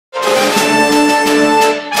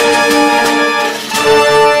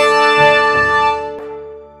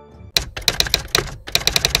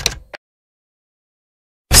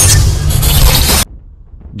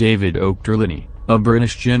David Ochterlony, a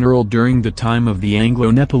British general during the time of the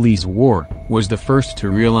Anglo-Nepalese War, was the first to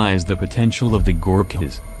realize the potential of the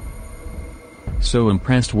Gurkhas. So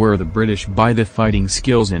impressed were the British by the fighting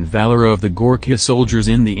skills and valor of the Gurkha soldiers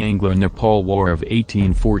in the Anglo-Nepal War of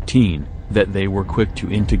 1814, that they were quick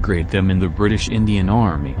to integrate them in the British Indian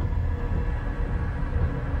Army.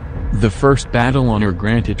 The first battle honor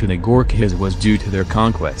granted to the Gurkhas was due to their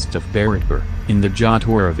conquest of Bharatpur, in the Jat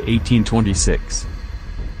War of 1826.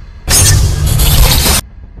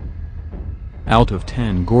 Out of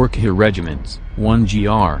 10 Gurkha regiments, 1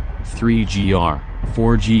 GR, 3 GR,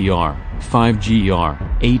 4 GR, 5 GR,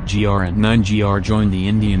 8 GR and 9 GR joined the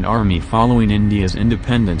Indian Army following India's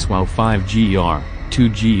independence, while 5 GR, 2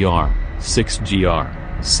 GR, 6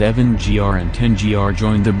 GR, 7 GR and 10 GR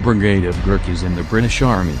joined the Brigade of Gurkhas in the British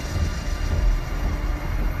Army.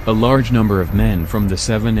 A large number of men from the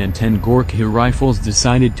 7 and 10 Gurkha Rifles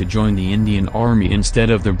decided to join the Indian Army instead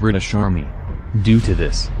of the British Army. Due to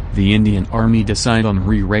this, the Indian Army decided on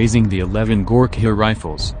re-raising the 11 Gurkha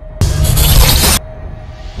Rifles.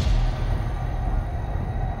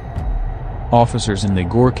 Officers in the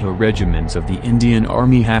Gurkha regiments of the Indian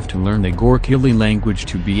Army have to learn the Gurkhali language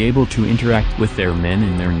to be able to interact with their men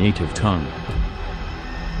in their native tongue.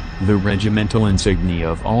 The regimental insignia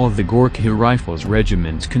of all of the Gurkha Rifles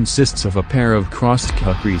regiments consists of a pair of crossed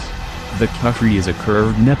kukris. The kukri is a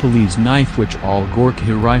curved Nepalese knife which all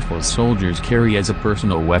Gurkha Rifles soldiers carry as a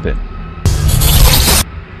personal weapon.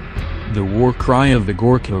 The war cry of the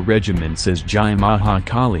Gurkha regiments is Jai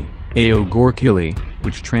Mahakali, Ao Gurkhali,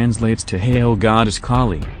 which translates to Hail Goddess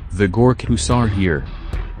Kali, the Gurkhas are here.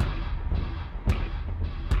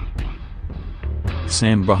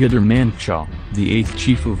 Sam Bahadur Manshaw, the 8th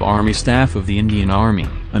Chief of Army Staff of the Indian Army,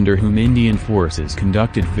 under whom Indian forces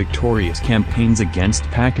conducted victorious campaigns against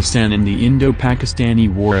Pakistan in the Indo-Pakistani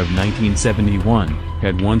War of 1971,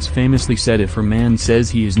 had once famously said, "If a man says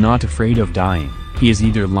he is not afraid of dying, he is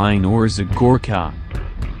either lying or is a Gurkha."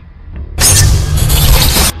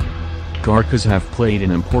 Gurkhas have played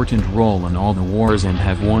an important role in all the wars and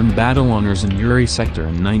have won battle honors in Uri sector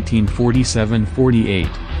in 1947-48,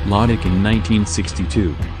 Ladakh in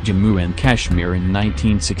 1962, Jammu and Kashmir in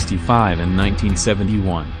 1965 and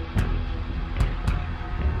 1971.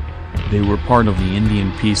 They were part of the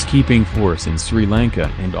Indian peacekeeping force in Sri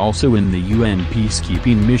Lanka and also in the UN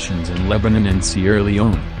peacekeeping missions in Lebanon and Sierra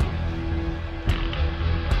Leone.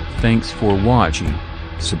 Thanks for watching.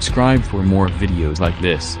 Subscribe for more videos like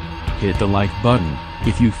this. Hit the like button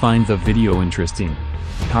if you find the video interesting.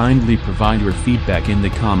 Kindly provide your feedback in the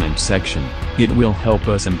comment section, it will help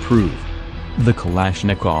us improve. The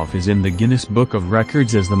Kalashnikov is in the Guinness Book of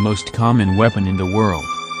Records as the most common weapon in the world.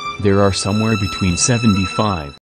 There are somewhere between 75